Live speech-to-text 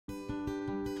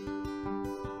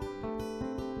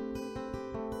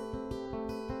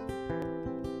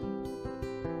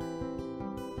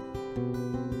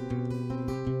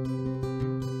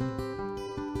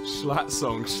Schlatt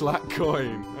song,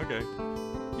 Schlattcoin. Okay.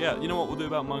 Yeah, you know what we'll do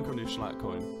about Minecraft new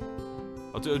Schlattcoin?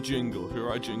 I'll do a jingle. If you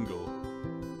write a jingle.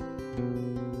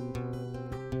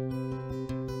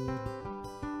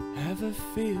 Ever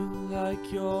feel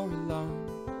like you're alone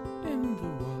in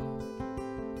the world?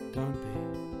 Don't be.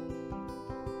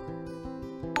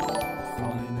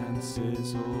 Finance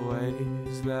is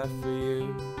always there for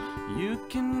you. You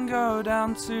can go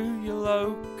down to your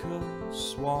local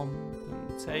swamp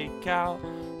and take out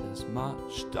as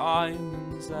much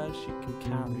diamonds as you can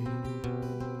carry.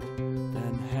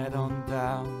 Then head on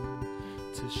down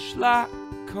to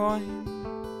Schlattcoin,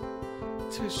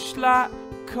 to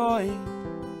Schlattcoin.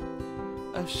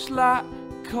 A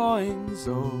Schlattcoin's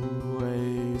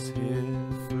always here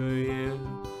for you.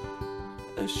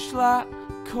 A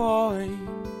Schlattcoin,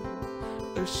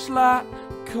 a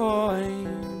Schlattcoin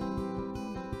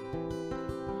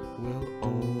will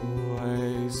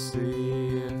always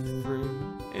see it through.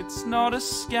 It's not a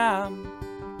scam.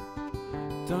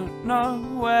 Don't know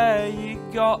where you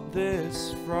got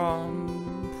this from.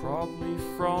 Probably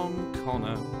from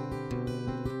Connor.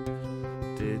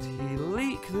 Did he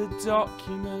leak the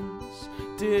documents?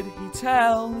 Did he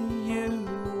tell you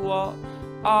what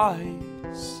I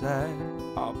said?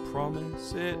 I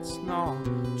promise it's not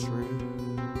true.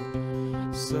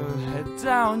 So head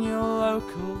down your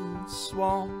local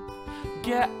swamp,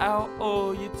 get out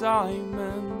all your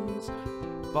diamonds.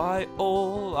 By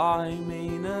all I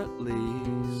mean at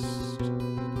least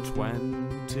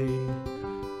 20.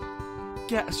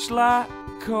 Get a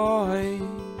Schlattcoin,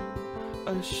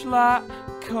 a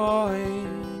Schlattcoin,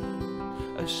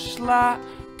 a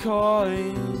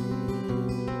Schlattcoin.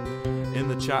 In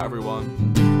the chat, everyone.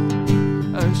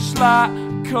 A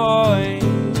Schlattcoin,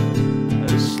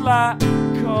 a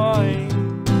Schlattcoin,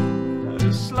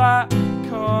 a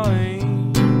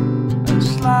Schlattcoin, a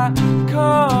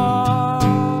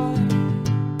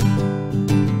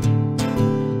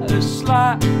Schlattcoin, a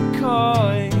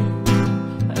Schlattcoin,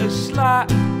 a Schlattcoin.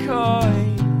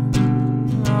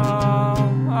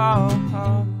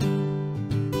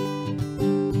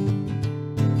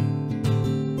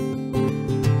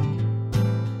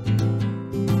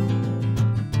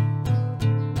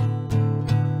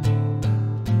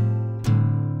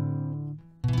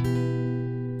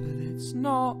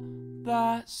 Not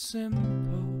that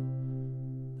simple.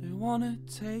 They wanna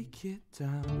take it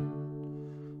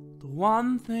down. The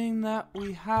one thing that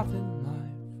we have in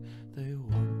life, they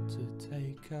want to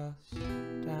take us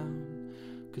down.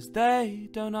 'Cause they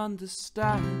don't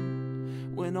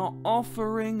understand. We're not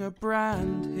offering a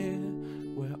brand here,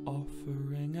 we're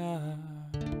offering a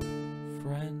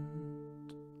friend.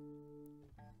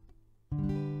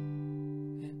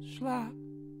 It's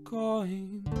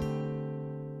Schlattcoin,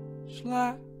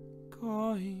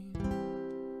 Schlattcoin,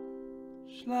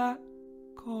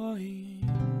 Schlattcoin.